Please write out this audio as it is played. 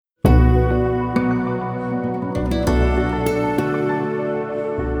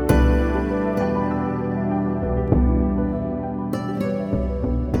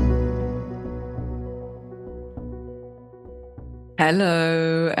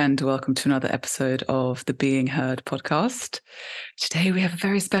Hello, and welcome to another episode of the Being Heard podcast. Today we have a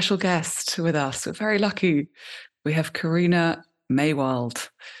very special guest with us. We're very lucky. We have Karina Maywald,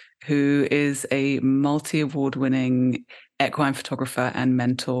 who is a multi-award winning equine photographer and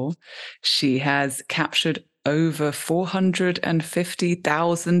mentor. She has captured over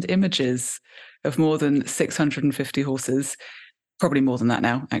 450,000 images of more than 650 horses, probably more than that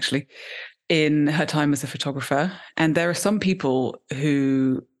now, actually, in her time as a photographer. And there are some people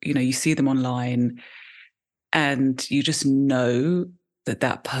who, you see them online and you just know that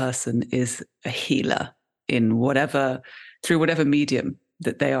that person is a healer through whatever medium,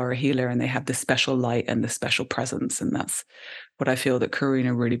 that they are a healer and they have this special light and this special presence. And that's what I feel that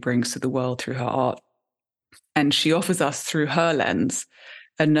Karina really brings to the world through her art. And she offers us through her lens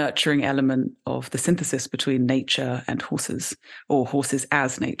a nurturing element of the synthesis between nature and horses, or horses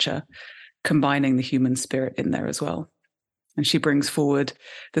as nature, combining the human spirit in there as well. And she brings forward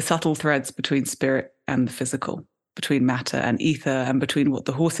the subtle threads between spirit and the physical, between matter and ether, and between what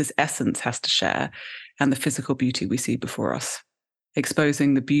the horse's essence has to share and the physical beauty we see before us,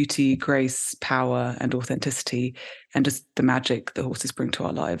 exposing the beauty, grace, power, and authenticity, and just the magic that horses bring to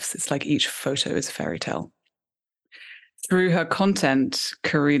our lives. It's like each photo is a fairy tale. Through her content,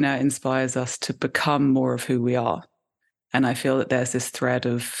 Karina inspires us to become more of who we are. And I feel that there's this thread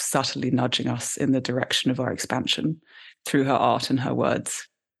of subtly nudging us in the direction of our expansion through her art and her words.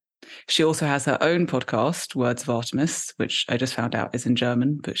 She also has her own podcast, Words of Artemis, which I just found out is in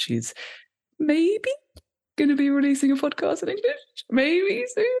German, but she's maybe going to be releasing a podcast in English, maybe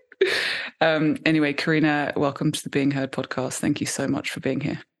soon. Anyway, Karina, welcome to the Being Heard podcast. Thank you so much for being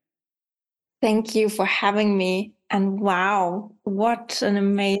here. Thank you for having me. And wow, what an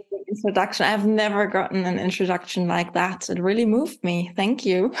amazing introduction. I've never gotten an introduction like that. It really moved me. Thank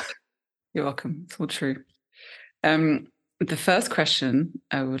you. You're welcome. It's all true. The first question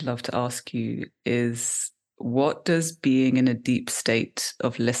I would love to ask you is, what does being in a deep state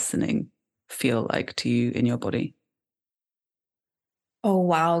of listening feel like to you in your body? Oh,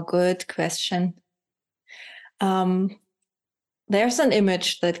 wow. Good question. There's an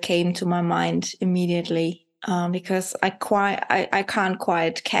image that came to my mind immediately because I can't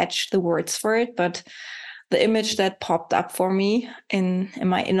quite catch the words for it, but the image that popped up for me in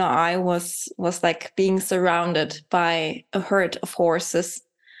my inner eye was like being surrounded by a herd of horses.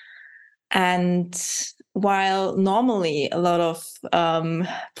 And while normally a lot of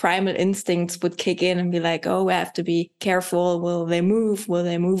primal instincts would kick in and be like, oh, I have to be careful. Will they move? Will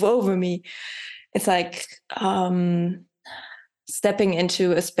they move over me? It's like stepping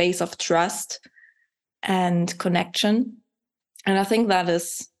into a space of trust and connection. And I think that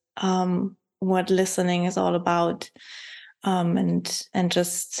is what listening is all about, and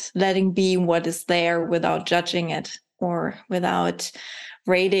just letting be what is there without judging it or without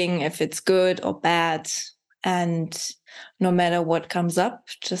rating if it's good or bad. And no matter what comes up,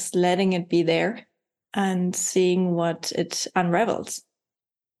 just letting it be there and seeing what it unravels.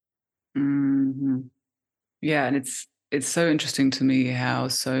 Mm-hmm. Yeah, and it's so interesting to me how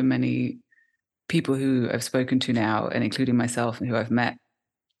so many people who I've spoken to now, and including myself and who I've met,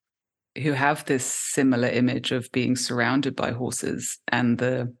 who have this similar image of being surrounded by horses, and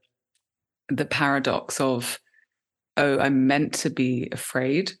the paradox of, oh, I'm meant to be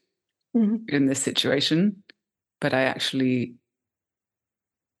afraid in this situation, but I actually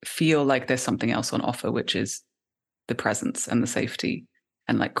feel like there's something else on offer, which is the presence and the safety,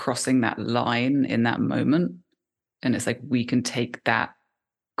 and like crossing that line in that moment. And it's like we can take that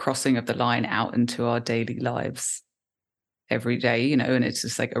crossing of the line out into our daily lives every day, and it's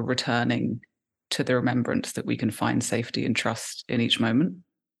just like a returning to the remembrance that we can find safety and trust in each moment,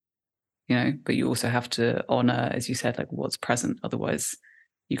 but you also have to honor, as you said, like what's present. Otherwise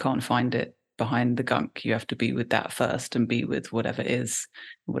you can't find it behind the gunk. You have to be with that first and be with whatever is,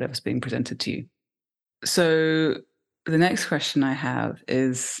 whatever's being presented to you. So the next question I have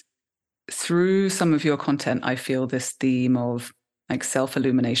is, through some of your content, I feel this theme of like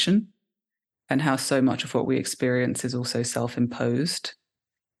self-illumination, and how so much of what we experience is also self-imposed,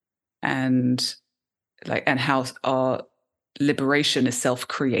 and how our liberation is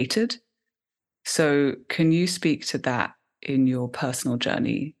self-created. So can you speak to that in your personal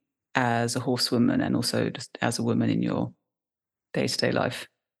journey as a horsewoman, and also just as a woman in your day-to-day life?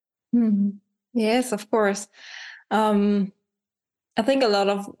 Mm-hmm. Yes, of course. I think a lot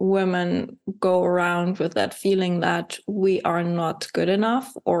of women go around with that feeling that we are not good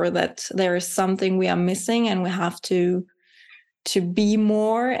enough, or that there is something we are missing and we have to be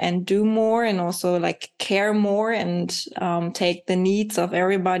more and do more, and also like care more and take the needs of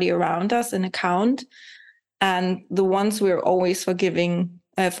everybody around us in account. And the ones we're always forgetting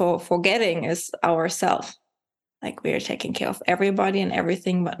is ourselves. Like we're taking care of everybody and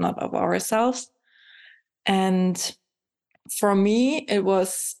everything, but not of ourselves. And for me, it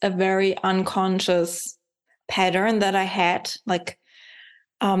was a very unconscious pattern that I had, like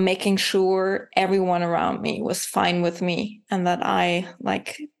making sure everyone around me was fine with me and that I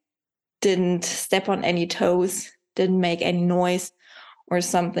like didn't step on any toes, didn't make any noise or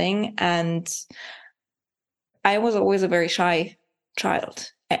something. And I was always a very shy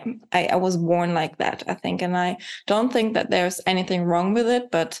child. I was born like that, I think. And I don't think that there's anything wrong with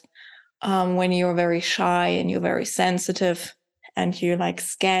it. But when you're very shy and you're very sensitive and you like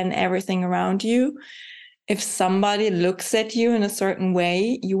scan everything around you, if somebody looks at you in a certain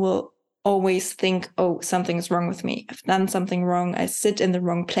way, you will always think, oh, something's wrong with me. I've done something wrong. I sit in the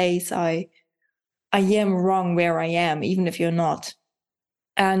wrong place. I am wrong where I am, even if you're not.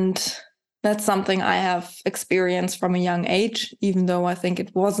 And that's something I have experienced from a young age, even though I think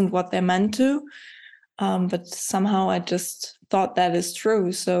it wasn't what they meant to. But somehow I just thought that is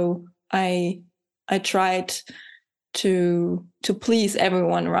true. So I tried to please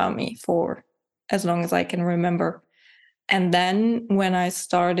everyone around me for as long as I can remember. And then when I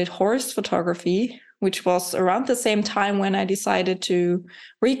started horse photography, which was around the same time when I decided to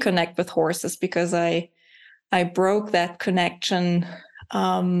reconnect with horses, because I broke that connection,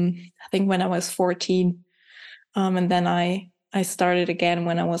 I think when I was 14. And then I started again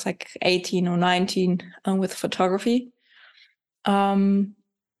when I was like 18 or 19 with photography. I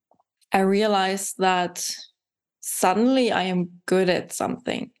realized that suddenly I am good at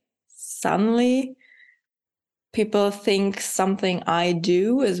something. Suddenly people think something I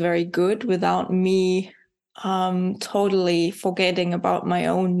do is very good without me totally forgetting about my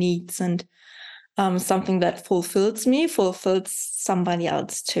own needs, and something that fulfills me fulfills somebody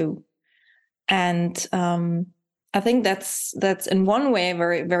else too. And I think that's in one way a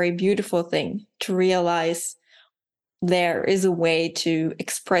very, very beautiful thing to realize there is a way to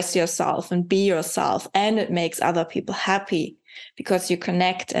express yourself and be yourself, and it makes other people happy because you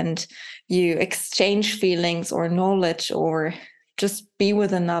connect and you exchange feelings or knowledge or just be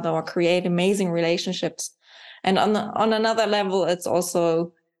with another or create amazing relationships. And on another level, it's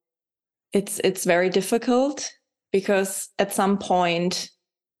also it's very difficult because at some point,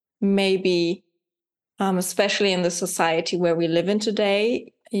 maybe especially in the society where we live in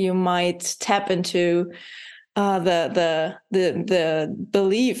today, you might tap into the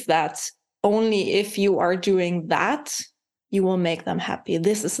belief that only if you are doing that, you will make them happy.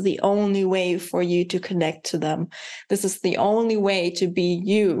 This is the only way for you to connect to them. This is the only way to be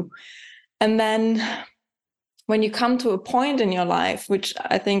you. And then when you come to a point in your life, which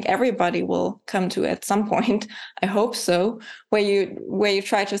I think everybody will come to at some point, I hope so, where you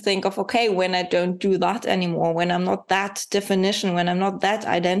try to think of, okay, when I don't do that anymore, when I'm not that definition, when I'm not that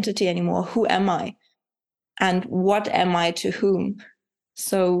identity anymore, who am I? And what am I to whom?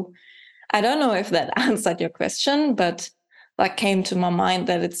 So I don't know if that answered your question, but that came to my mind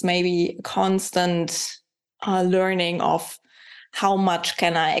that it's maybe a constant learning of how much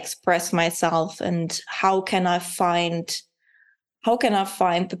can I express myself and how can I find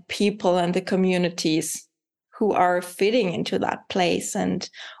the people and the communities who are fitting into that place and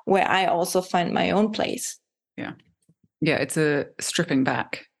where I also find my own place. Yeah. Yeah, it's a stripping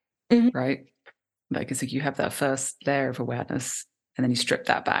back, Mm-hmm. right? Like it's like you have that first layer of awareness and then you strip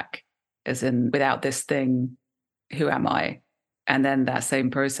that back, as in without this thing, who am I? And then that same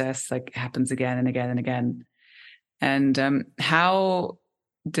process like happens again and again and again. And how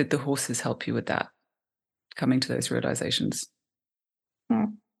did the horses help you with that, coming to those realizations?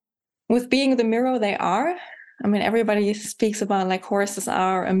 With being the mirror they are. I mean, everybody speaks about like horses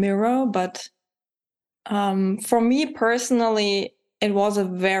are a mirror, but for me personally, it was a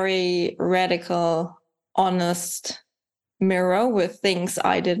very radical, honest mirror with things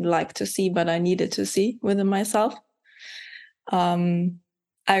I didn't like to see, but I needed to see within myself.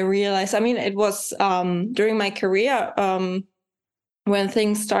 I realized, I mean, it was during my career when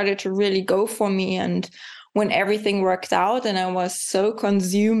things started to really go for me and when everything worked out and I was so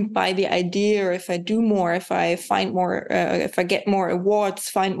consumed by the idea, if I do more, if I find more, if I get more awards,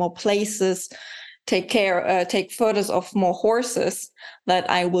 find more places, take photos of more horses, that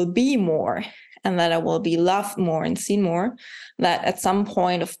I will be more and that I will be loved more and seen more, that at some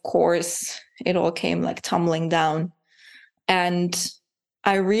point, of course, it all came like tumbling down. And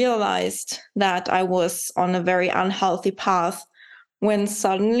I realized that I was on a very unhealthy path when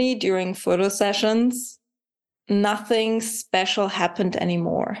suddenly during photo sessions, nothing special happened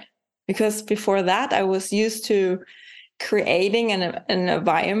anymore. Because before that, I was used to creating an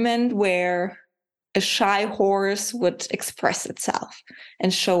environment where a shy horse would express itself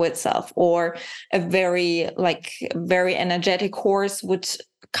and show itself, or a very energetic horse would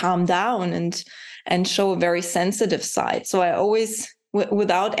calm down and show a very sensitive side. So I always,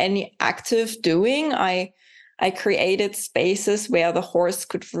 without any active doing, I created spaces where the horse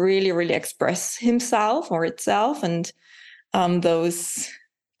could really, really express himself or itself. And those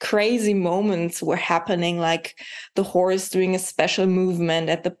crazy moments were happening, like the horse doing a special movement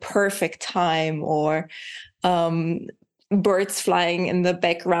at the perfect time, or birds flying in the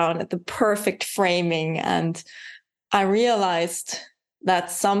background at the perfect framing. And I realized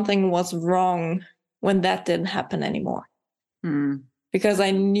that something was wrong when that didn't happen anymore. Because I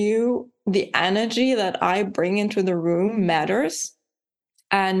knew the energy that I bring into the room matters.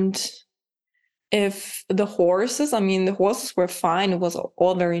 And if the horses were fine, it was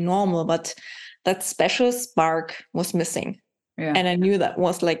all very normal, but that special spark was missing. Yeah. And I knew that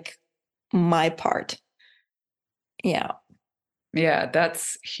was like my part. Yeah. Yeah,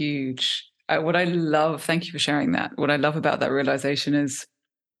 that's huge. Thank you for sharing that. What I love about that realization is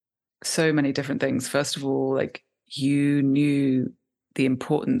so many different things. First of all, like, you knew the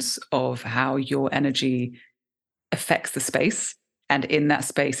importance of how your energy affects the space. And in that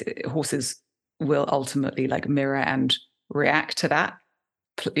space, horses will ultimately like mirror and react to that,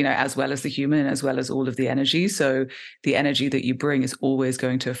 as well as the human, as well as all of the energy. So the energy that you bring is always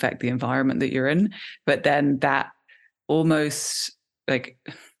going to affect the environment that you're in. But then that almost like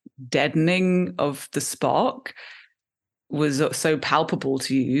deadening of the spark was so palpable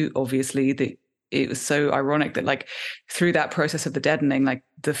to you, obviously, that it was so ironic that like through that process of the deadening, like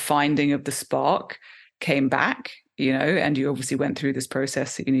the finding of the spark came back, and you obviously went through this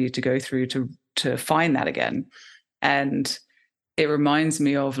process that you needed to go through to find that again. And it reminds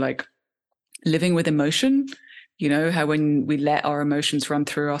me of like living with emotion, how when we let our emotions run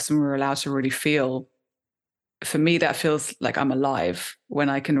through us and we're allowed to really feel, for me, that feels like I'm alive when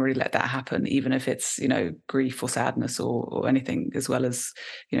I can really let that happen, even if it's, grief or sadness or anything, as well as,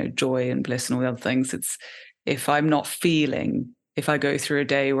 joy and bliss and all the other things. It's, if I'm not feeling, if I go through a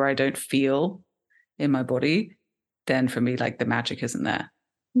day where I don't feel in my body, then for me, like the magic isn't there.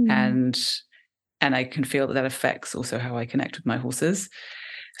 And I can feel that affects also how I connect with my horses.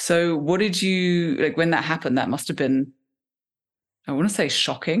 So what did you, like when that happened, that must have been, I want to say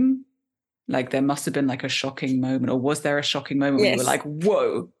shocking. Like there must have been like a shocking moment, or was there a shocking moment where you were like,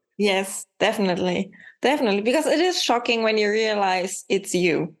 whoa? Yes, definitely. Definitely. Because it is shocking when you realize it's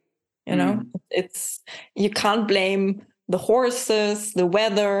you, you can't blame the horses, the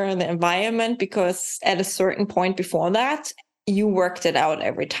weather, the environment, because at a certain point before that, you worked it out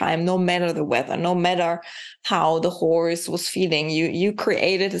every time, no matter the weather, no matter how the horse was feeling. You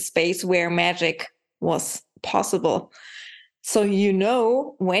created a space where magic was possible. So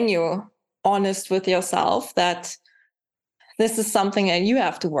when you're honest with yourself that this is something that you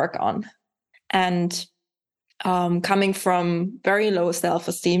have to work on. And coming from very low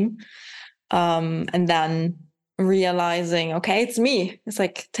self-esteem, and then realizing, okay, it's me. It's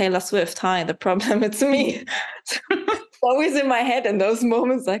like Taylor Swift. Hi, the problem, it's me. It's always in my head in those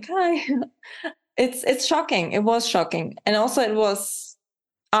moments, like, hi. It's shocking. It was shocking. And also it was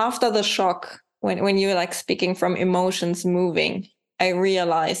after the shock, when you're like speaking from emotions moving, I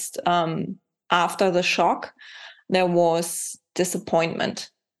realized after the shock, there was disappointment,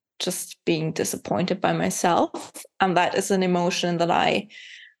 just being disappointed by myself. And that is an emotion that I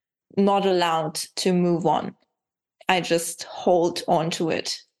not allowed to move on. I just hold on to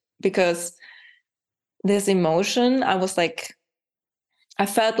it, because this emotion, I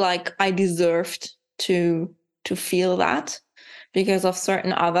felt like I deserved to feel that, because of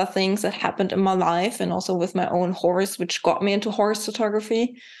certain other things that happened in my life, and also with my own horse, which got me into horse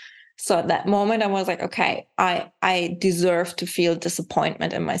photography. So at that moment, I was like, okay, I deserve to feel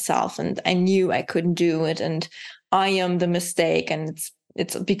disappointment in myself, and I knew I couldn't do it, and I am the mistake, and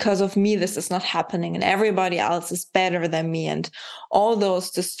it's because of me this is not happening, and everybody else is better than me, and all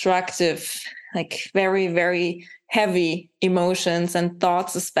those destructive, like very, very heavy emotions and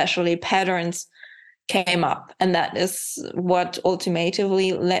thoughts, especially patterns, came up, and that is what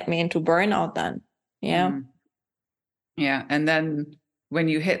ultimately led me into burnout then. Yeah. And then when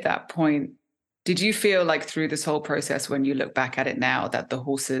you hit that point, did you feel like through this whole process, when you look back at it now, that the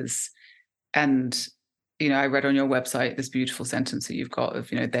horses, and I read on your website this beautiful sentence that you've got of,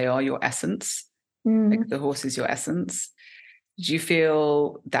 they are your essence, like the horse is your essence. Did you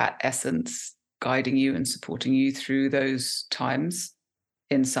feel that essence guiding you and supporting you through those times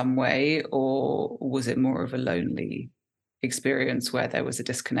in some way, or was it more of a lonely experience where there was a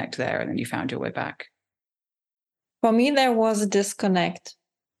disconnect there and then you found your way back? For me, there was a disconnect,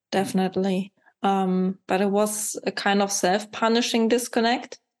 definitely. But it was a kind of self-punishing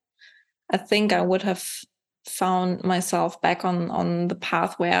disconnect. I think I would have found myself back on the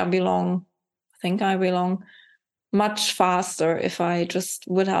path where I belong. I think I belong much faster if I just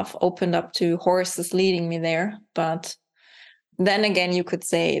would have opened up to horses leading me there. But then again, you could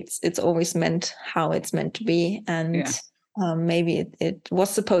say it's always meant how it's meant to be, and maybe it was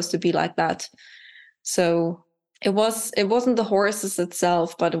supposed to be like that. So it wasn't the horses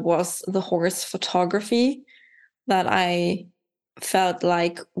itself, but it was the horse photography that I felt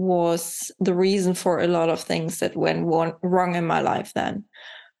like was the reason for a lot of things that went wrong in my life. Then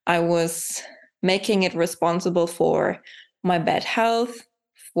I was making it responsible for my bad health,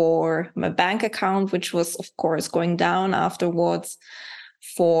 for my bank account, which was, of course, going down afterwards,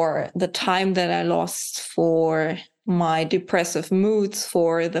 for the time that I lost, for my depressive moods,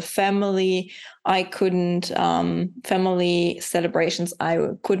 for the family. I couldn't, family celebrations, I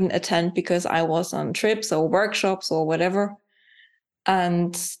couldn't attend because I was on trips or workshops or whatever.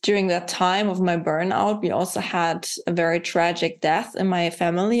 And during that time of my burnout, we also had a very tragic death in my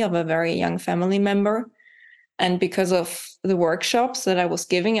family of a very young family member. And because of the workshops that I was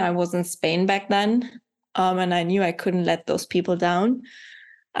giving, I was in Spain back then, and I knew I couldn't let those people down.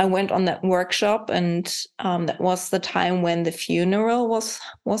 I went on that workshop, and that was the time when the funeral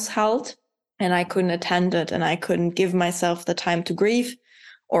was held, and I couldn't attend it, and I couldn't give myself the time to grieve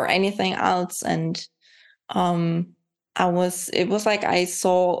or anything else. And it was like I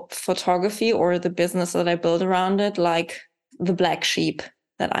saw photography or the business that I built around it like the black sheep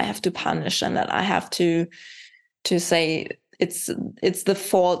that I have to punish, and that I have to say it's the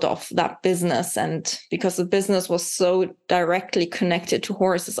fault of that business. And because the business was so directly connected to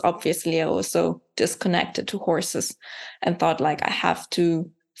horses, obviously I was so disconnected to horses and thought like I have to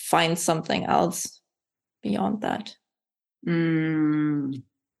find something else beyond that.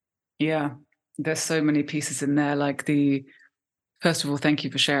 Yeah, there's so many pieces in there. Like first of all, thank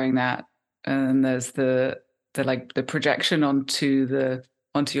you for sharing that. And there's the projection onto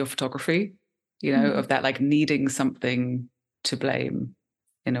your photography, of that, like needing something to blame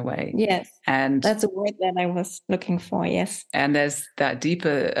in a way. Yes. And that's a word that I was looking for. Yes. And there's that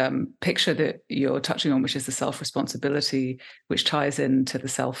deeper picture that you're touching on, which is the self-responsibility, which ties into the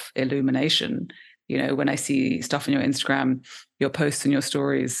self-illumination. When I see stuff on your Instagram, your posts and your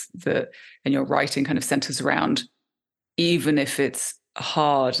stories and your writing kind of centers around, even if it's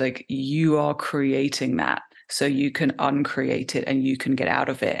hard, like you are creating that so you can uncreate it and you can get out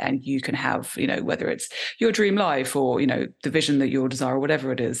of it and you can have, whether it's your dream life or, the vision that you desire or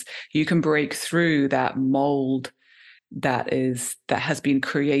whatever it is, you can break through that mold that has been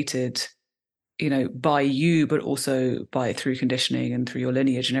created, by you, but also through conditioning and through your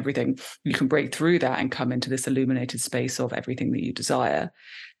lineage and everything. You can break through that and come into this illuminated space of everything that you desire.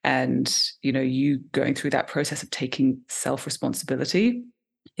 And, you going through that process of taking self-responsibility,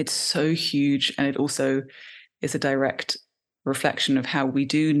 it's so huge. And it also is a direct reflection of how we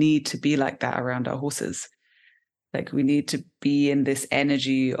do need to be like that around our horses. Like we need to be in this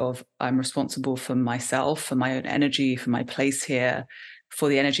energy of I'm responsible for myself, for my own energy, for my place here, for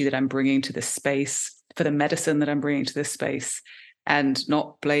the energy that I'm bringing to this space, for the medicine that I'm bringing to this space, and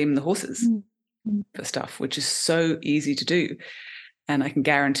not blame the horses for stuff, which is so easy to do. And I can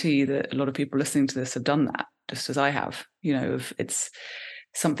guarantee that a lot of people listening to this have done that, just as I have. If it's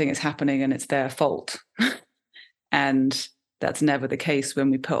something is happening and it's their fault. And that's never the case when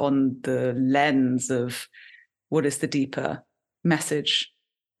we put on the lens of what is the deeper message?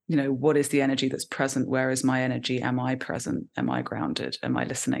 What is the energy that's present? Where is my energy? Am I present? Am I grounded? Am I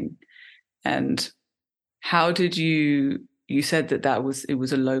listening? And how did you said that it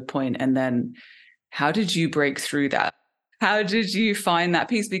was a low point. And then how did you break through that? How did you find that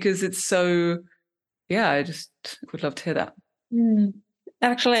peace? Because it's so, I just would love to hear that.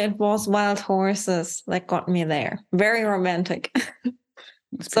 Actually, it was wild horses that got me there. Very romantic.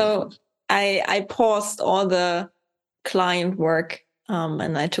 So I paused all the client work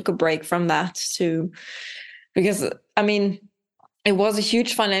and I took a break from that because it was a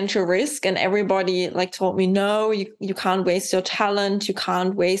huge financial risk, and everybody told me, no, you can't waste your talent, you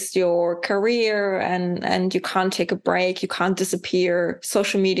can't waste your career, and you can't take a break, you can't disappear.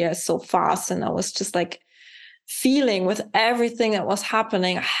 Social media is so fast. And I was just feeling with everything that was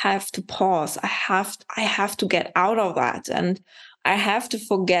happening, I have to pause. I have to get out of that. And I have to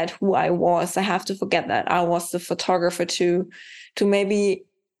forget who I was. I have to forget that I was the photographer to maybe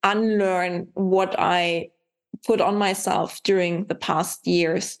unlearn what I put on myself during the past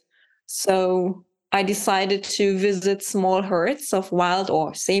years. So I decided to visit small herds of wild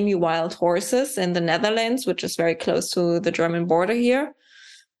or semi-wild horses in the Netherlands, which is very close to the German border here.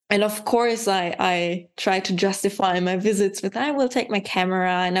 And of course, I try to justify my visits with, I will take my camera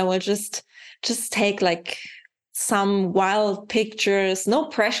and I will just take like some wild pictures, no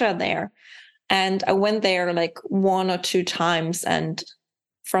pressure there. And I went there like 1 or 2 times. And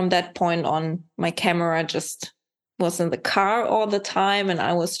from that point on, my camera just was in the car all the time. And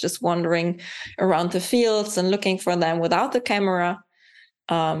I was just wandering around the fields and looking for them without the camera.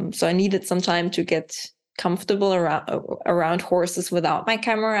 So I needed some time to get comfortable around horses without my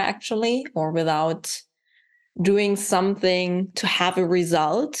camera, actually, or without doing something to have a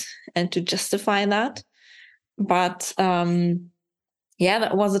result and to justify that. But that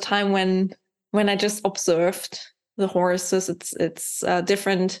was a time when I just observed the horses. It's a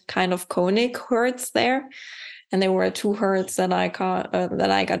different kind of Konig herds there, and there were 2 herds that I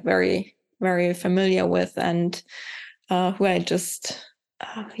got very, very familiar with, and who I just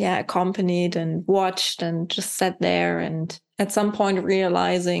accompanied and watched and just sat there, and at some point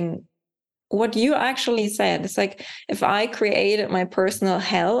realizing what you actually said. It's like, if I created my personal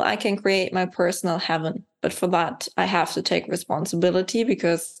hell, I can create my personal heaven. But for that, I have to take responsibility,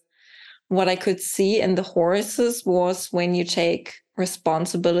 because what I could see in the horses was, when you take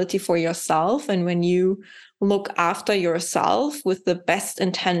responsibility for yourself and when you look after yourself with the best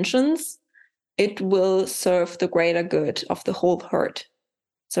intentions, it will serve the greater good of the whole herd.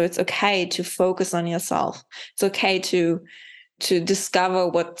 So it's okay to focus on yourself. It's okay to discover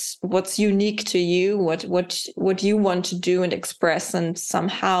what's unique to you, what you want to do and express, and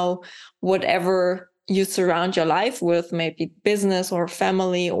somehow whatever you surround your life with, maybe business or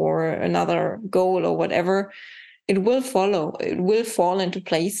family or another goal or whatever, it will follow. It will fall into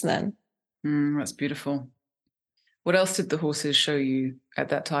place then. That's beautiful. What else did the horses show you at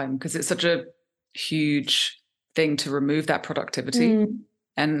that time? Because it's such a huge thing to remove that productivity.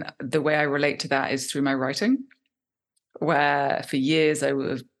 And the way I relate to that is through my writing, where for years I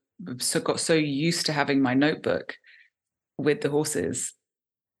got so used to having my notebook with the horses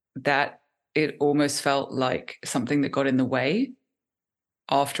that it almost felt like something that got in the way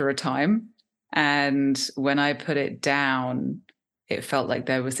after a time. And when I put it down, it felt like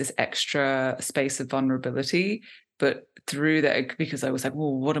there was this extra space of vulnerability. But through that, because I was like,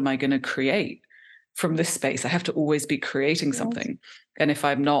 well, what am I going to create from this space? I have to always be creating something. And if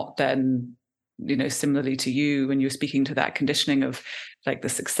I'm not, then, similarly to you, when you're speaking to that conditioning of like the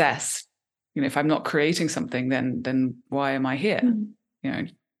success, if I'm not creating something, then why am I here?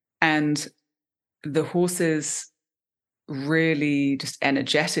 And the horses really just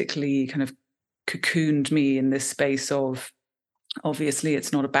energetically kind of cocooned me in this space of, obviously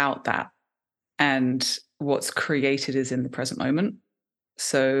it's not about that, and what's created is in the present moment.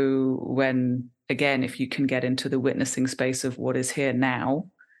 So when, again, if you can get into the witnessing space of what is here now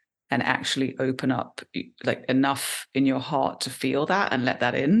and actually open up like enough in your heart to feel that and let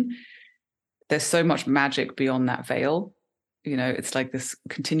that in, there's so much magic beyond that veil. It's like this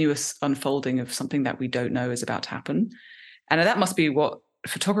continuous unfolding of something that we don't know is about to happen. And that must be what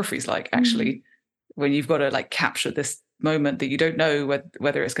photography is like, actually, when you've got to like capture this moment that you don't know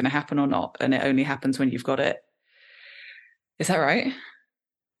whether it's going to happen or not, and it only happens when you've got it. Is that right?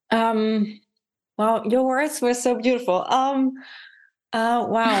 Well, your words were so beautiful.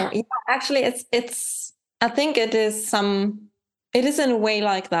 Wow. Yeah, actually, it's. I think it is in a way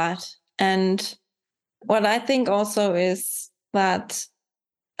like that. And what I think also is that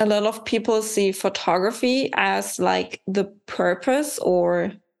a lot of people see photography as like the purpose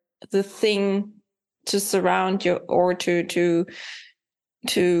or the thing to surround you, or to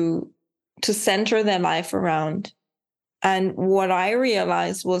center their life around. And what I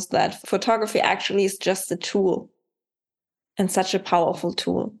realized was that photography actually is just a tool, and such a powerful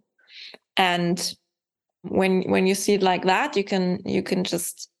tool. And when you see it like that, you can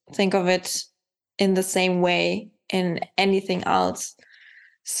just think of it in the same way in anything else.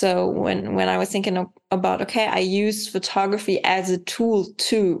 So when I was thinking about, okay, I use photography as a tool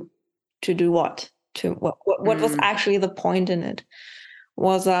to do what? What was actually the point in it?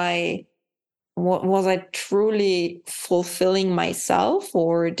 Was I truly fulfilling myself,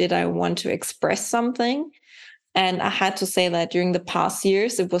 or did I want to express something? And I had to say that during the past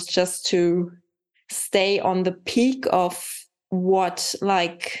years, it was just to stay on the peak of what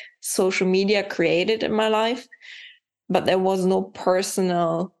like social media created in my life, but there was no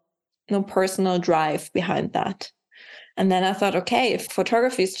personal drive behind that. And then I thought, okay, if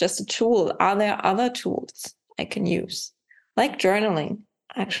photography is just a tool, are there other tools I can use? Like journaling,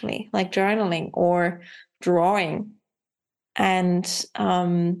 actually, like journaling or drawing. And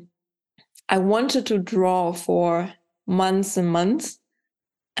I wanted to draw for months and months.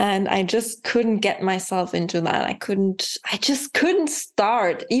 And I just couldn't get myself into that. I just couldn't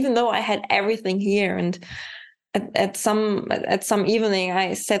start, even though I had everything here. And at some evening,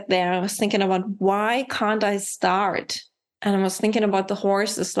 I sat there, I was thinking about, why can't I start? And I was thinking about the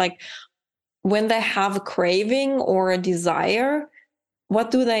horses, like when they have a craving or a desire,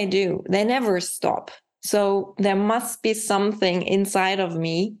 what do? They never stop. So there must be something inside of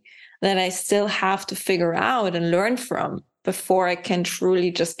me that I still have to figure out and learn from before I can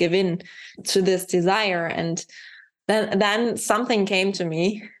truly just give in to this desire. And then something came to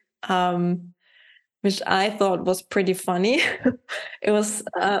me, which I thought was pretty funny. It was,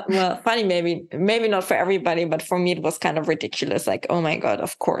 well, funny, maybe not for everybody, but for me, it was kind of ridiculous. Like, oh my God,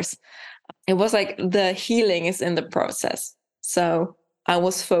 of course. It was like the healing is in the process. So I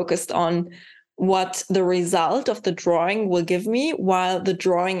was focused on what the result of the drawing will give me, while the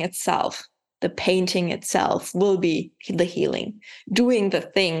drawing itself, the painting itself, will be the healing. Doing the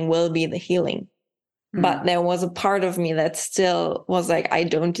thing will be the healing. But there was a part of me that still was like, I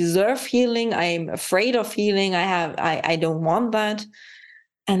don't deserve healing. I'm afraid of healing. I don't want that.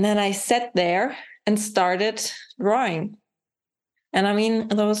 And then I sat there and started drawing. And I mean,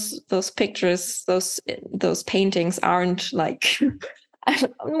 those pictures, those paintings aren't like,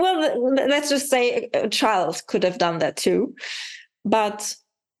 well, let's just say a child could have done that too. But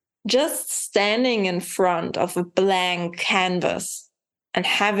just standing in front of a blank canvas and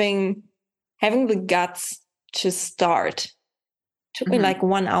having the guts to start took me like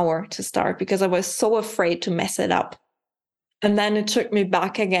 1 hour to start, because I was so afraid to mess it up. And then it took me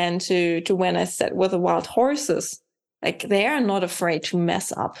back again to when I sat with the wild horses. Like, they are not afraid to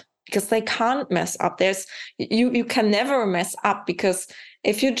mess up, because they can't mess up. You can never mess up, because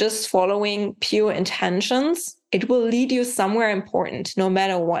if you're just following pure intentions, it will lead you somewhere important, no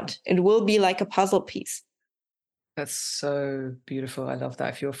matter what. It will be like a puzzle piece. That's so beautiful. I love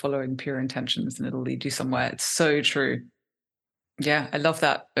that. If you're following pure intentions, then it'll lead you somewhere. It's so true. Yeah, I love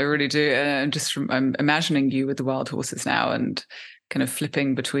that. I really do. And I'm imagining you with the wild horses now, and kind of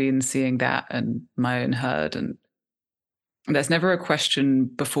flipping between seeing that and my own herd. And there's never a question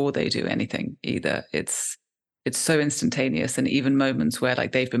before they do anything either. It's so instantaneous. And even moments where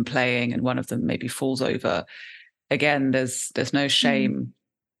like they've been playing and one of them maybe falls over, again, there's no shame,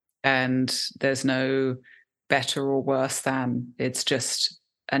 and there's no better or worse than. It's just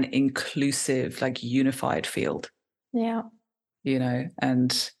an inclusive, like unified field. Yeah.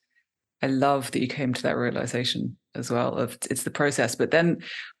 And I love that you came to that realization as well of it's the process. But then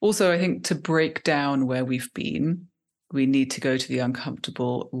also, I think to break down where we've been, we need to go to the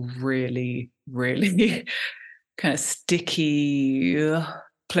uncomfortable, really, really kind of sticky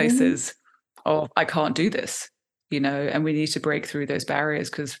places of, I can't do this, and we need to break through those barriers,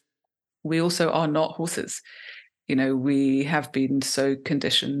 because we also are not horses. We have been so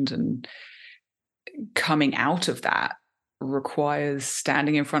conditioned, and coming out of that requires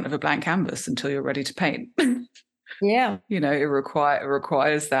standing in front of a blank canvas until you're ready to paint. Yeah. It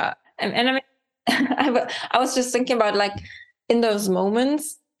requires that. And I mean, I was just thinking about, like, in those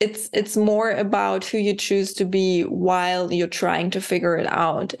moments, it's more about who you choose to be while you're trying to figure it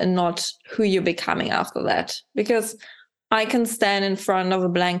out, and not who you're becoming after that. Because I can stand in front of a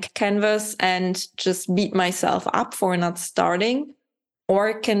blank canvas and just beat myself up for not starting,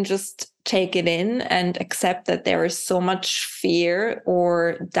 or can just take it in and accept that there is so much fear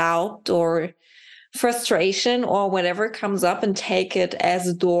or doubt or frustration or whatever comes up, and take it as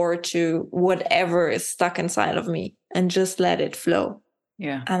a door to whatever is stuck inside of me, and just let it flow.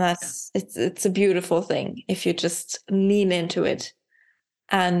 Yeah. And it's a beautiful thing if you just lean into it.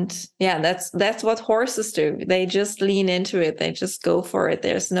 And yeah, that's what horses do. They just lean into it. They just go for it.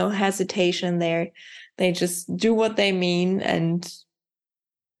 There's no hesitation there. They just do what they mean, and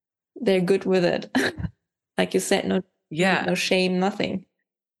they're good with it. Like you said, no shame, nothing.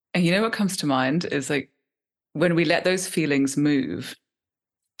 And you know what comes to mind is, like, when we let those feelings move,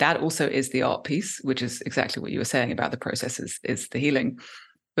 that also is the art piece, which is exactly what you were saying about the process is the healing.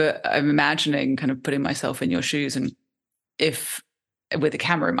 But I'm imagining kind of putting myself in your shoes, and if with a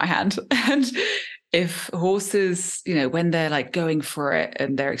camera in my hand, and if horses, when they're like going for it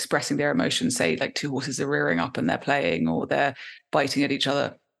and they're expressing their emotions, say like two horses are rearing up and they're playing or they're biting at each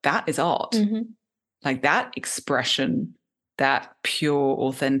other, that is art. Like that expression, that pure,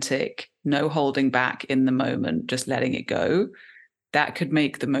 authentic, no holding back in the moment, just letting it go, that could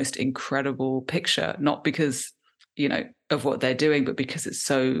make the most incredible picture, not because, of what they're doing, but because it's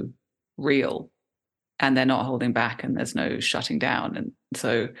so real and they're not holding back and there's no shutting down. And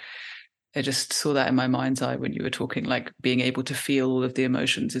so I just saw that in my mind's eye when you were talking, like being able to feel all of the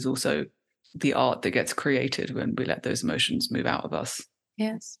emotions is also the art that gets created when we let those emotions move out of us.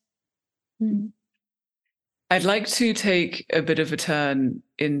 Yes. Mm. I'd like to take a bit of a turn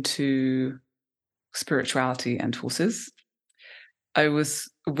into spirituality and horses. I was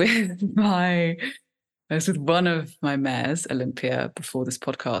with one of my mares, Olympia, before this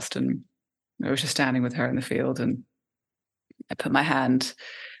podcast, and I was just standing with her in the field, and I put my hand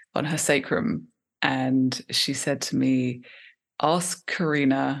on her sacrum, and she said to me, "Ask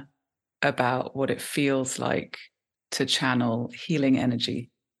Karina about what it feels like to channel healing energy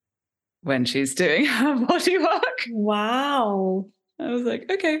when she's doing her body work." Wow. I was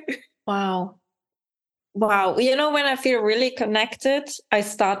like, okay. Wow. Wow. You know, when I feel really connected, I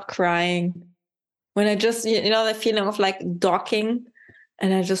start crying. When I just, you know, the feeling of like docking,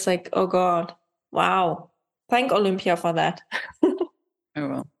 and I just like, oh God, wow. Thank Olympia for that. Oh,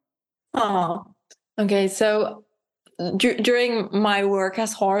 well. Oh, okay. So during my work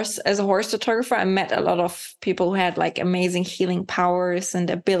as a horse photographer, I met a lot of people who had like amazing healing powers and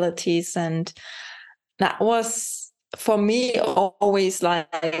abilities, and that was for me always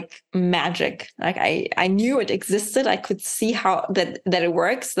like magic. Like I knew it existed. I could see how that it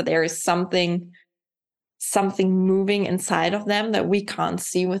works. That there is something moving inside of them that we can't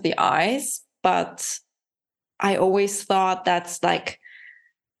see with the eyes. But I always thought that's like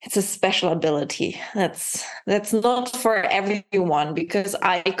it's a special ability. That's not for everyone because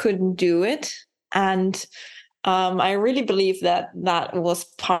I couldn't do it, and I really believe that was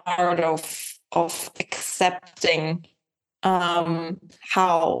part of accepting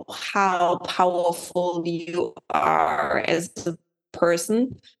how powerful you are as a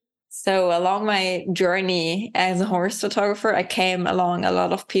person. So along my journey as a horse photographer, I came along a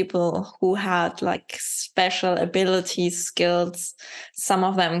lot of people who had like special abilities, skills. Some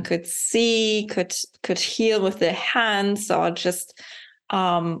of them could see, could heal with their hands, or just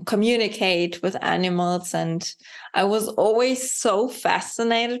communicate with animals. And I was always so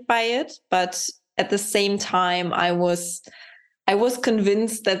fascinated by it, but at the same time, I was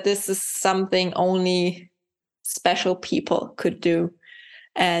convinced that this is something only special people could do.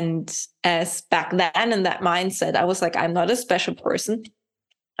 And as back then in that mindset, I was like, I'm not a special person.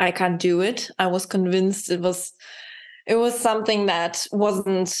 I can't do it. I was convinced it was something that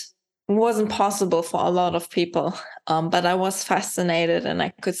wasn't possible for a lot of people. But I was fascinated, and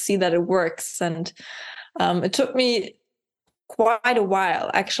I could see that it works. And it took me quite a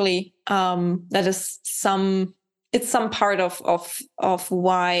while, actually. That is some part of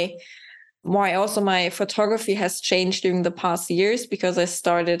why also my photography has changed during the past years, because I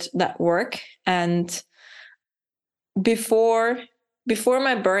started that work. And before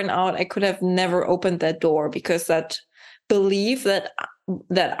my burnout, I could have never opened that door, because that belief that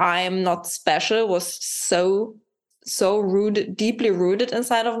I am not special was so deeply rooted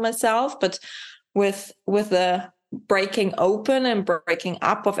inside of myself. But with the breaking open and breaking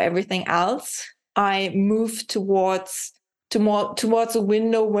up of everything else, I moved towards a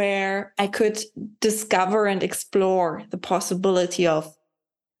window where I could discover and explore the possibility of,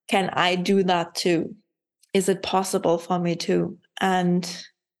 can I do that too? Is it possible for me too? And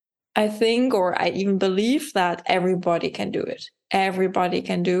I think, or I even believe, that everybody can do it. Everybody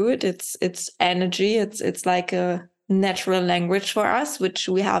can do it. It's energy. It's like a natural language for us, which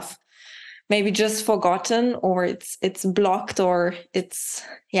we have maybe just forgotten, or it's blocked, or it's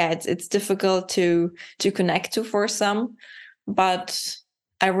difficult to connect to for some. But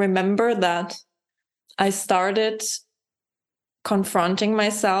I remember that I started confronting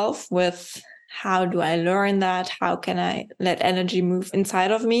myself with, how do I learn that? How can I let energy move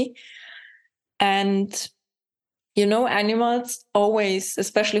inside of me? And, you know, animals always,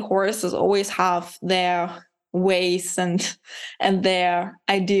 especially horses, always have their ways and their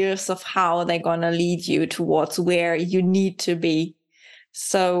ideas of how they're going to lead you towards where you need to be.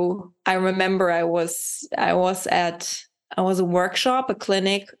 So I remember I was a workshop, a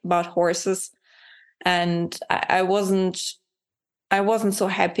clinic about horses, and I wasn't so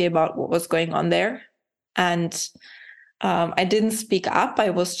happy about what was going on there. And I didn't speak up. I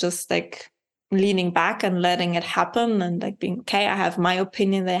was just like leaning back and letting it happen, and like being, okay, I have my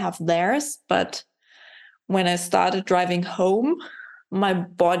opinion, they have theirs. But when I started driving home, my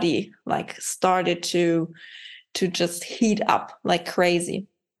body like started to just heat up like crazy.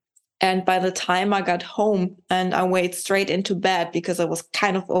 And by the time I got home and I went straight into bed because I was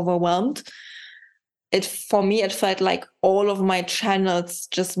kind of overwhelmed, for me, it felt like all of my channels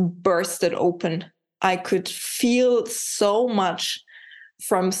just bursted open. I could feel so much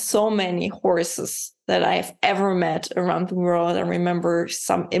from so many horses that I've ever met around the world. I remember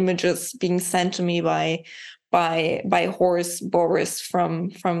some images being sent to me by horse Boris from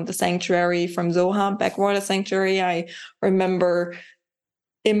the sanctuary, from Zoha Backwater Sanctuary. I remember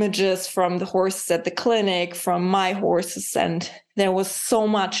images from the horses at the clinic, from my horses, and there was so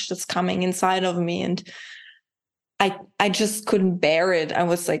much that's coming inside of me, and I just couldn't bear it. I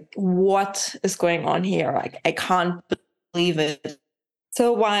was like, what is going on here? I can't believe it.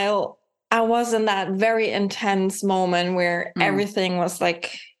 So while I was in that very intense moment where everything was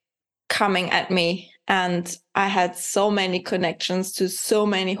like coming at me, and I had so many connections to so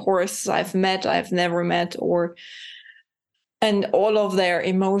many horses I've met, I've never met, and all of their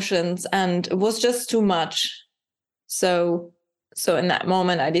emotions, and it was just too much. So in that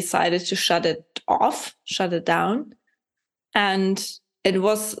moment, I decided to shut it off, shut it down. And it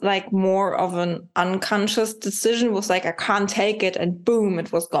was like more of an unconscious decision. It was like, I can't take it, and boom,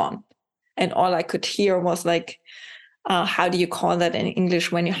 it was gone. And all I could hear was like, how do you call that in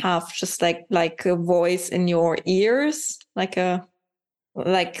English when you have just like a voice in your ears, like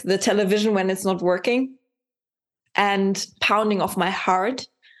the television when it's not working, and pounding of my heart.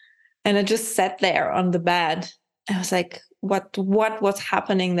 And I just sat there on the bed. I was like, what was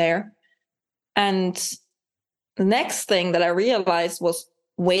happening there? And the next thing that I realized was,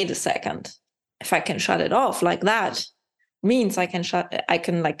 wait a second, if I can shut it off like that, means I can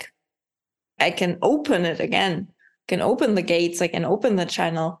open it again. I can open the gates, I can open the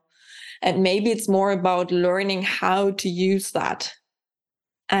channel. And maybe it's more about learning how to use that.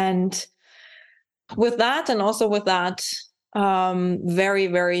 And with that, and also with that very,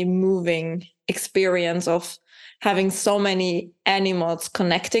 very moving experience of having so many animals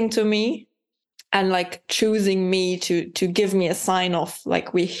connecting to me, and like choosing me to give me a sign of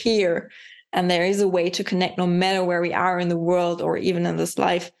like, we're here and there is a way to connect no matter where we are in the world or even in this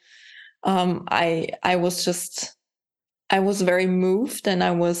life. I was very moved, and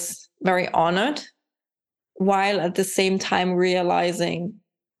I was very honored, while at the same time realizing,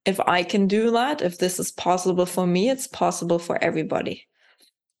 if I can do that, if this is possible for me, it's possible for everybody.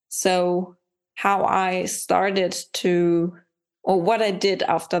 So how I started to, or what I did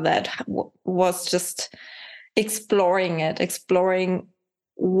after that, was just exploring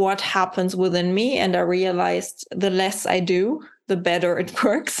what happens within me. And I realized the less I do, the better it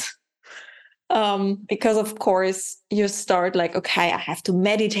works. Because of course you start like, okay, I have to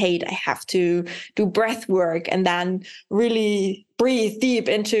meditate, I have to do breath work, and then really breathe deep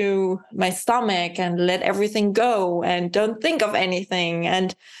into my stomach and let everything go and don't think of anything,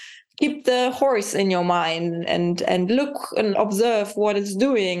 and keep the horse in your mind and look and observe what it's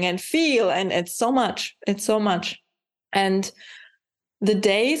doing and feel. And it's so much. And the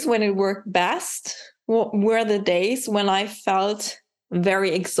days when it worked best were the days when I felt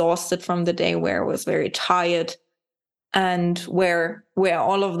very exhausted from the day, where I was very tired, and where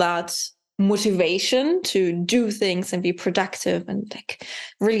all of that motivation to do things and be productive and like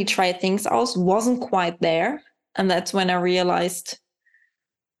really try things out wasn't quite there. And that's when I realized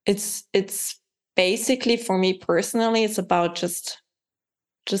it's basically, for me personally, it's about just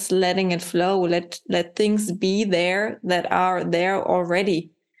letting it flow, let things be there that are there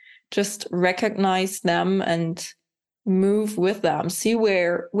already. Just recognize them and move with them. See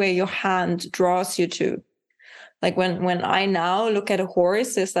where your hand draws you to. Like when I now look at a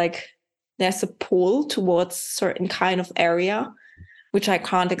horse, it's like there's a pull towards certain kind of area, which I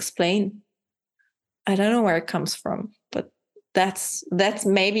can't explain. I don't know where it comes from, but that's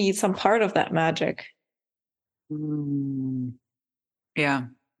maybe some part of that magic. Yeah.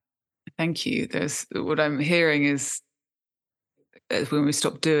 Thank you. What I'm hearing is, when we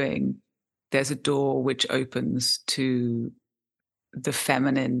stop doing, there's a door which opens to the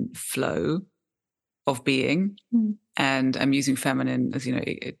feminine flow of being. And I'm using feminine as,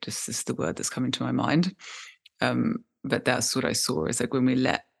 it just is the word that's coming to my mind. But that's what I saw, is like when we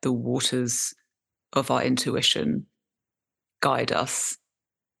let the waters of our intuition guide us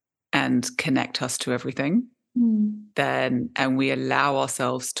and connect us to everything, and we allow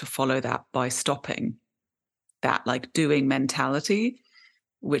ourselves to follow that by stopping that like doing mentality,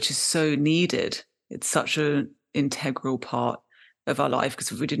 which is so needed. It's such an integral part of our life,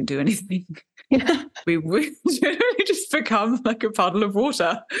 because if we didn't do anything, we would generally just become like a puddle of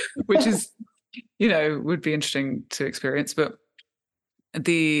water, which is, would be interesting to experience. But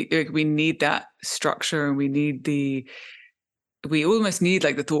we need that structure, and we almost need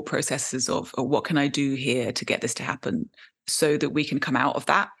like the thought processes of, oh, what can I do here to get this to happen, so that we can come out of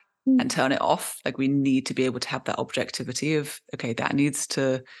that and turn it off. Like we need to be able to have that objectivity of, okay, that needs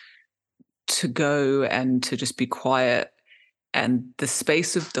to go and to just be quiet. And the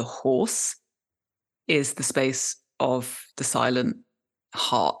space of the horse is the space of the silent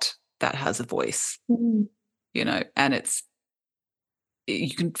heart that has a voice, and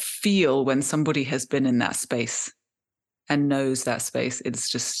you can feel when somebody has been in that space and knows that space, it's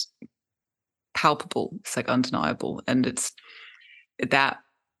just palpable. It's like undeniable. And that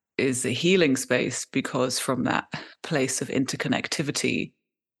is a healing space, because from that place of interconnectivity,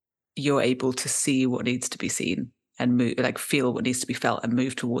 you're able to see what needs to be seen and move, like feel what needs to be felt and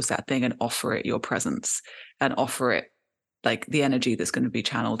move towards that thing and offer it your presence and offer it like the energy that's going to be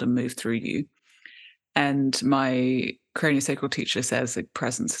channeled and move through you. And my craniosacral teacher says like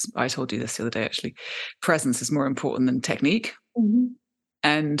presence, I told you this the other day actually, presence is more important than technique. Mm-hmm.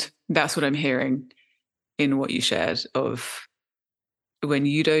 And that's what I'm hearing in what you shared of when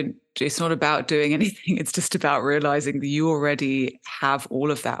you don't, it's not about doing anything. It's just about realizing that you already have all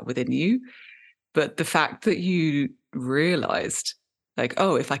of that within you. But the fact that you realized like,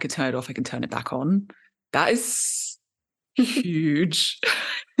 oh, if I could turn it off, I can turn it back on. That is huge.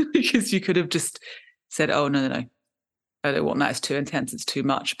 Because you could have just said, oh, no, I don't want that. It's too intense. It's too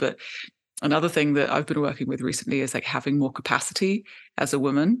much. But another thing that I've been working with recently is like having more capacity as a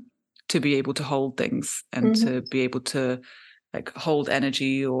woman to be able to hold things and to be able to like hold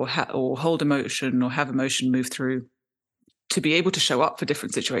energy or hold emotion or have emotion move through, to be able to show up for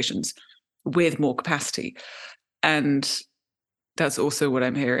different situations with more capacity. And that's also what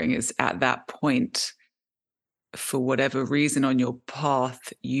I'm hearing is at that point, for whatever reason on your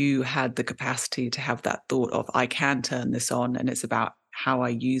path, you had the capacity to have that thought of, I can turn this on, and it's about how I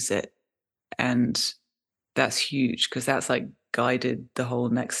use it. And that's huge, because that's like guided the whole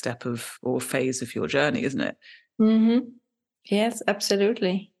next step of or phase of your journey, isn't it? Mm-hmm. Yes,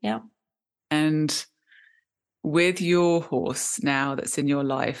 absolutely. Yeah. And with your horse now that's in your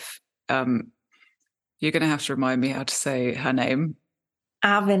life, you're going to have to remind me how to say her name.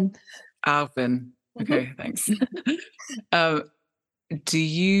 Arvin. Alvin. Okay, thanks. How do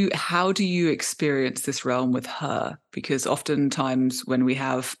you experience this realm with her? Because oftentimes when we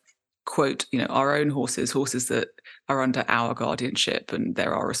have, quote, our own horses that are under our guardianship and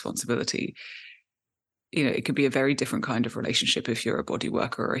they're our responsibility, it can be a very different kind of relationship if you're a body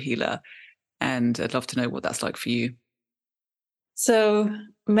worker or a healer. And I'd love to know what that's like for you. So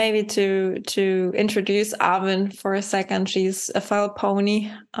maybe to introduce Arvin for a second, she's a foal pony,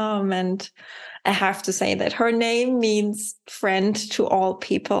 and I have to say that her name means friend to all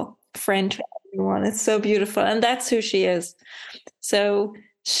people, friend to everyone. It's so beautiful, and that's who she is. So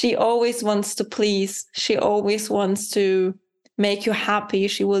she always wants to please. She always wants to make you happy.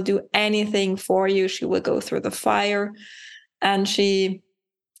 She will do anything for you. She will go through the fire, and her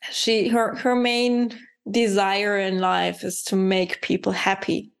main desire in life is to make people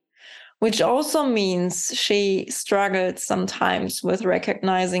happy, which also means she struggled sometimes with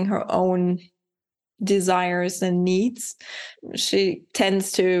recognizing her own desires and needs. She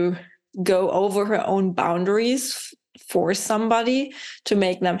tends to go over her own boundaries for somebody to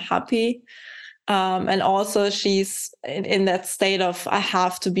make them happy. And also she's in that state of, I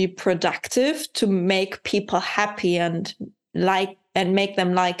have to be productive to make people happy and make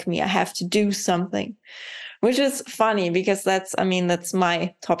them like me. I have to do something, which is funny because that's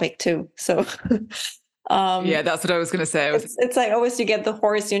my topic too. So yeah, that's what I was going to say. It's like always you get the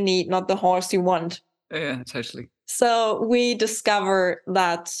horse you need, not the horse you want. Yeah, totally. So we discover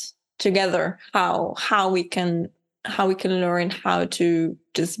that together, how we can learn how to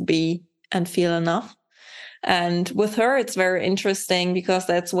just be and feel enough. And with her, it's very interesting because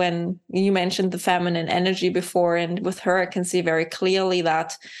that's when you mentioned the feminine energy before. And with her, I can see very clearly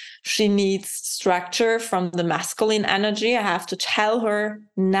that she needs structure from the masculine energy. I have to tell her,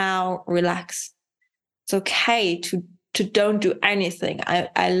 now relax. It's okay to don't do anything.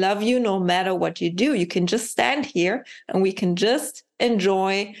 I love you no matter what you do. You can just stand here and we can just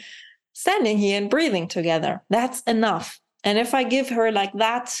enjoy standing here and breathing together. That's enough. And if I give her like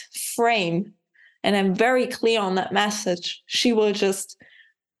that frame, and I'm very clear on that message, she will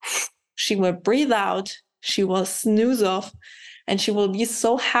breathe out, she will snooze off, and she will be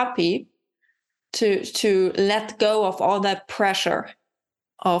so happy to let go of all that pressure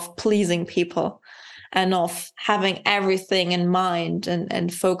of pleasing people and of having everything in mind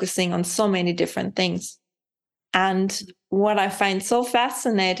and focusing on so many different things. And what I find so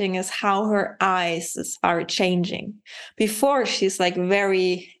fascinating is how her eyes are changing. Before, she's like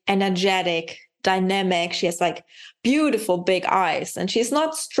very energetic, dynamic. She has like beautiful big eyes and she's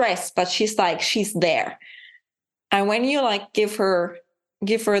not stressed, but she's there. And when you like give her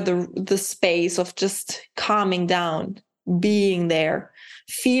the space of just calming down, being there,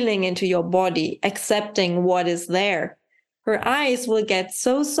 feeling into your body, accepting what is there, her eyes will get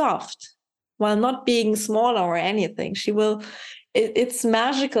so soft while not being smaller or anything. It's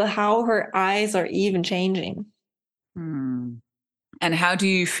magical how her eyes are even changing. And how do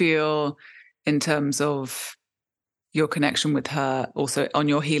you feel in terms of your connection with her also on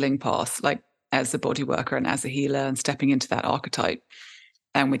your healing path, like as a body worker and as a healer and stepping into that archetype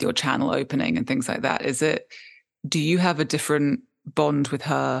and with your channel opening and things like that? Do you have a different bond with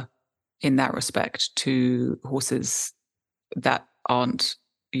her in that respect to horses that aren't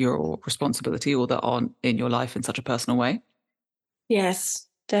your responsibility or that aren't in your life in such a personal way? Yes,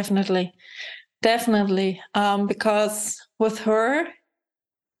 definitely. Definitely. Because with her,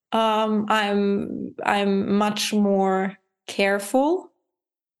 I'm much more careful.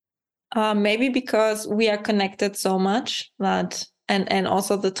 Maybe because we are connected so much that and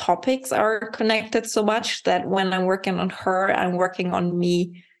also the topics are connected so much that when I'm working on her, I'm working on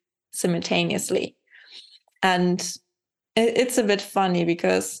me simultaneously. And it's a bit funny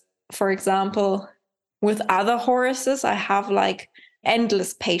because, for example, with other horses, I have like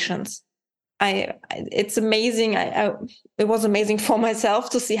endless patience. It's amazing. It was amazing for myself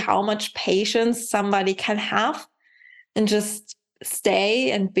to see how much patience somebody can have and just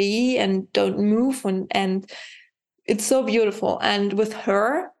stay and be and don't move, and it's so beautiful. And with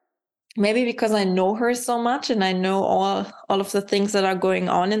her, maybe because I know her so much and I know all of the things that are going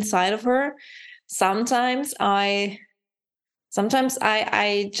on inside of her, sometimes I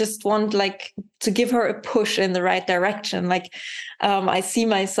just want like to give her a push in the right direction. Like I see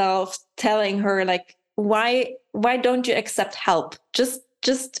myself telling her like, why don't you accept help? Just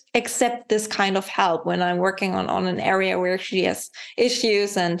accept this kind of help when I'm working on an area where she has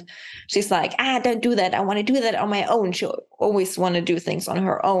issues, and she's like, don't do that. I want to do that on my own. She'll always want to do things on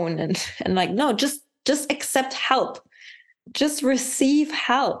her own, and like, no, just accept help. Just receive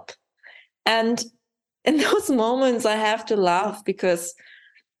help. And in those moments, I have to laugh because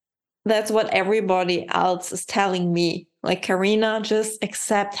that's what everybody else is telling me. Like, Karina, just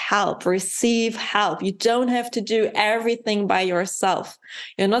accept help, receive help. You don't have to do everything by yourself.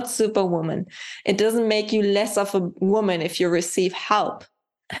 You're not Superwoman. It doesn't make you less of a woman if you receive help.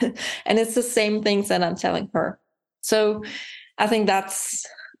 And it's the same things that I'm telling her. So I think that's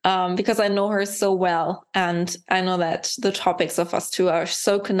because I know her so well. And I know that the topics of us two are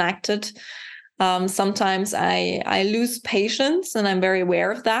so connected. Sometimes I lose patience, and I'm very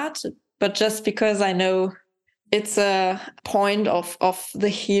aware of that. But just because I know it's a point of the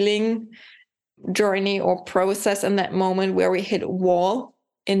healing journey or process in that moment where we hit a wall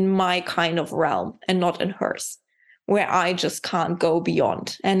in my kind of realm and not in hers, where I just can't go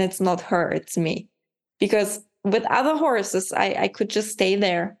beyond. And it's not her, it's me. Because with other horses, I could just stay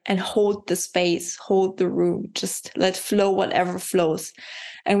there and hold the space, hold the room, just let flow whatever flows.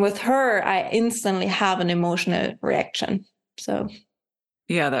 And with her, I instantly have an emotional reaction. So,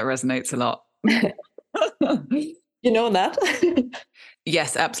 yeah, that resonates a lot. you know that?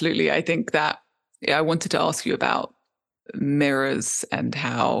 Yes, absolutely. I think that I wanted to ask you about mirrors and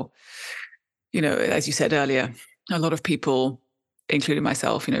how, as you said earlier, a lot of people, including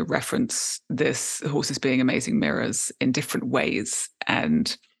myself, reference this horses being amazing mirrors in different ways.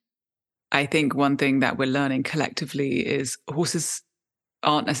 And I think one thing that we're learning collectively is horses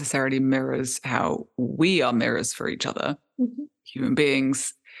aren't necessarily mirrors how we are mirrors for each other, human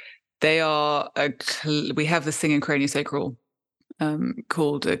beings. They are we have this thing in craniosacral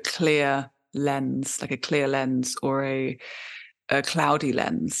called a clear lens, like a clear lens or a cloudy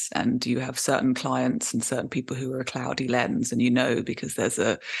lens. And you have certain clients and certain people who are a cloudy lens, and because there's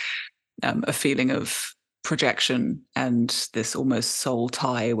a feeling of projection and this almost soul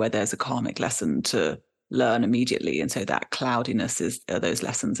tie where there's a karmic lesson to learn immediately. And so that cloudiness are those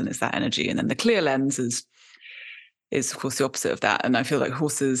lessons and it's that energy. And then the clear lens is of course the opposite of that. And I feel like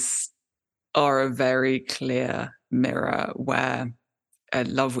horses are a very clear mirror where I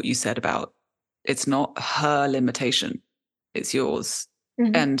love what you said about it's not her limitation, it's yours.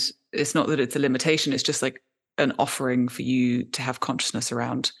 Mm-hmm. And it's not that it's a limitation, it's just like an offering for you to have consciousness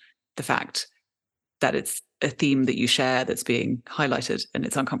around the fact that it's a theme that you share that's being highlighted and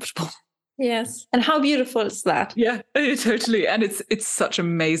it's uncomfortable. Yes. And how beautiful is that? Yeah, totally. And it's such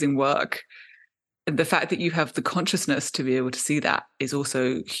amazing work. And the fact that you have the consciousness to be able to see that is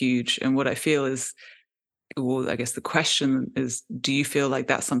also huge. And what I feel is, well, I guess the question is, do you feel like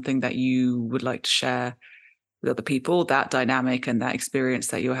that's something that you would like to share with other people, that dynamic and that experience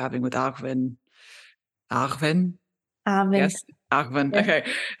that you're having with Arwen? Arwen? Yes, Arwen. Yeah. Okay.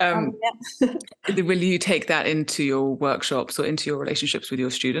 Yeah. Will you take that into your workshops or into your relationships with your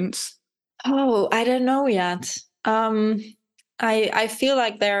students? Oh, I don't know yet. I feel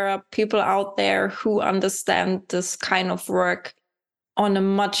like there are people out there who understand this kind of work on a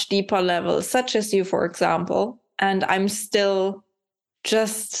much deeper level, such as you, for example. And I'm still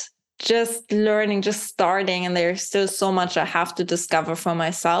just learning, just starting, and there's still so much I have to discover for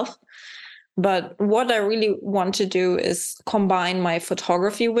myself. But what I really want to do is combine my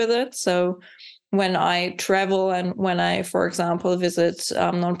photography with it. So when I travel and when I, for example, visit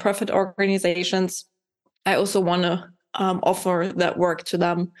nonprofit organizations, I also want to offer that work to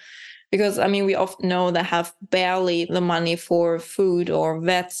them. Because, I mean, we often know they have barely the money for food or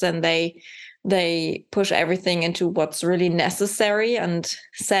vets, and they push everything into what's really necessary. And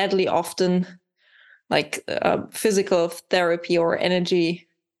sadly, often like physical therapy or energy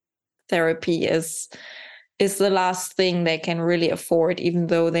therapy is the last thing they can really afford, even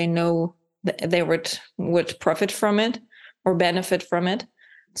though they know they would profit from it or benefit from it.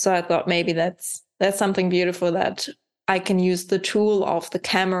 So I thought maybe that's something beautiful, that I can use the tool of the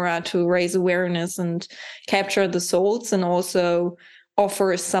camera to raise awareness and capture the souls, and also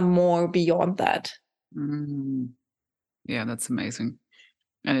offer some more beyond that. Yeah, that's amazing.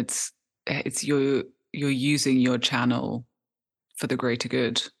 And it's you're using your channel for the greater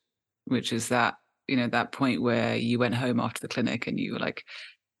good, which is that, that point where you went home after the clinic and you were like,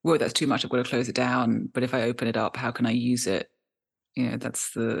 whoa, that's too much, I've got to close it down. But if I open it up, how can I use it?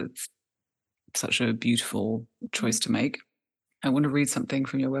 That's such a beautiful choice to make. I want to read something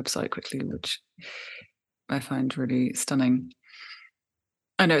from your website quickly, which I find really stunning.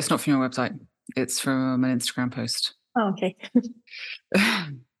 Oh, no, it's not from your website. It's from an Instagram post. Oh, okay.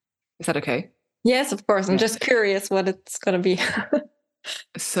 Is that okay? Yes, of course. I'm just curious what it's going to be.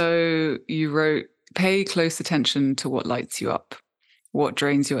 So you wrote, pay close attention to what lights you up, what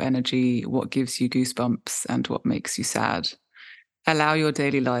drains your energy, what gives you goosebumps, and what makes you sad. Allow your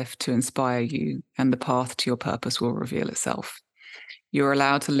daily life to inspire you, and the path to your purpose will reveal itself. You're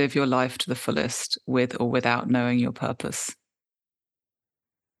allowed to live your life to the fullest, with or without knowing your purpose.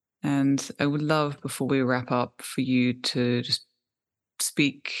 And I would love, before we wrap up, for you to just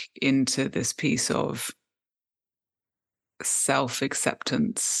speak into this piece of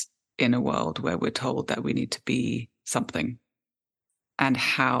self-acceptance in a world where we're told that we need to be something, and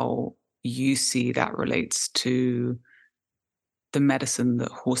how you see that relates to the medicine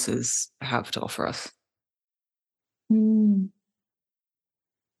that horses have to offer us.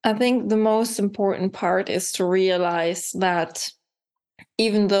 I think the most important part is to realize that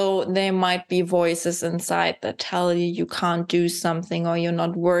even though there might be voices inside that tell you you can't do something, or you're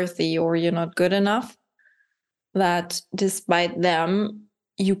not worthy, or you're not good enough, that despite them,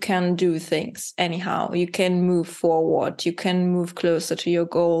 you can do things anyhow. You can move forward, you can move closer to your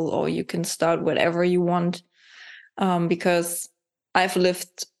goal, or you can start whatever you want. Because I've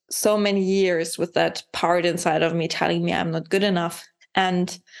lived so many years with that part inside of me telling me I'm not good enough.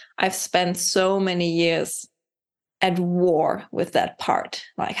 And I've spent so many years at war with that part,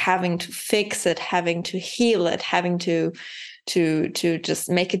 like having to fix it, having to heal it, having to just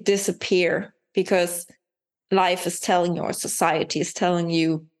make it disappear, because life is telling you, or society is telling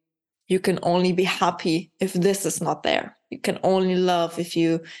you, you can only be happy if this is not there. You can only love if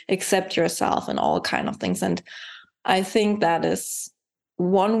you accept yourself, and all kind of things. And I think that is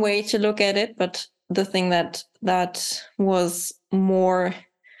one way to look at it. But the thing that was more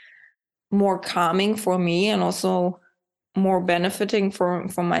calming for me, and also more benefiting for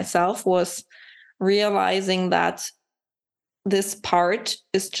myself, was realizing that this part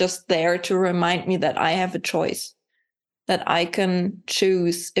is just there to remind me that I have a choice, that I can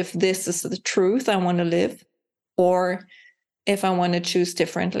choose if this is the truth I want to live, or if I want to choose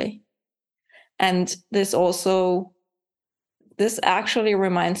differently. And this actually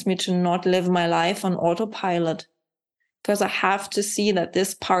reminds me to not live my life on autopilot, because I have to see that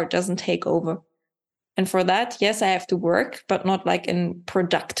this part doesn't take over. And for that, yes, I have to work, but not like in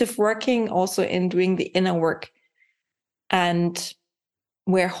productive working, also in doing the inner work. And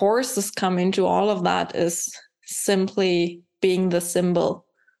where horses come into all of that is simply being the symbol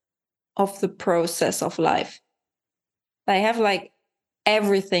of the process of life. They have like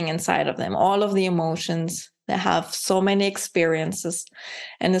everything inside of them, all of the emotions. They have so many experiences.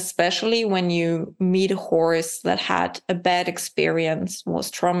 And especially when you meet a horse that had a bad experience, was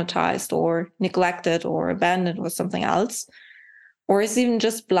traumatized or neglected or abandoned or something else, or is even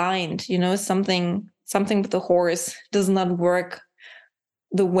just blind, something with the horse does not work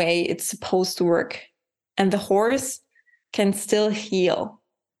the way it's supposed to work. And the horse can still heal.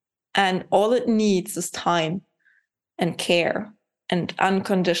 And all it needs is time and care and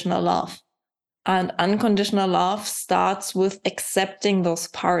unconditional love. And unconditional love starts with accepting those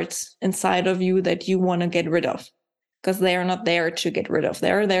parts inside of you that you want to get rid of, because they are not there to get rid of.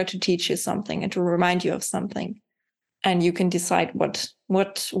 They're there to teach you something and to remind you of something. And you can decide what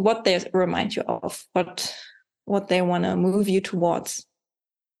they remind you of, what they want to move you towards.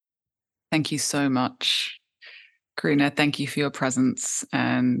 Thank you so much, Karina, thank you for your presence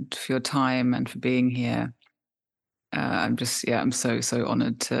and for your time and for being here. I'm so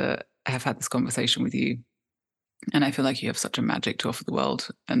honored to have had this conversation with you. And I feel like you have such a magic to offer the world,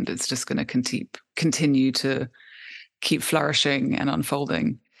 and it's just going to continue to keep flourishing and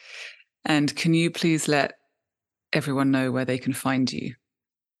unfolding. And can you please let everyone know where they can find you?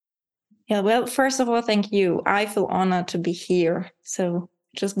 Yeah, well, first of all, thank you. I feel honored to be here. So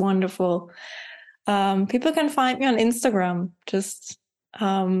just wonderful. People can find me on Instagram. Just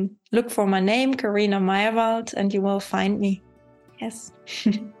look for my name, Karina Meyerwald, and you will find me. Yes.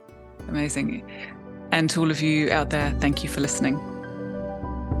 Amazing. And to all of you out there, thank you for listening.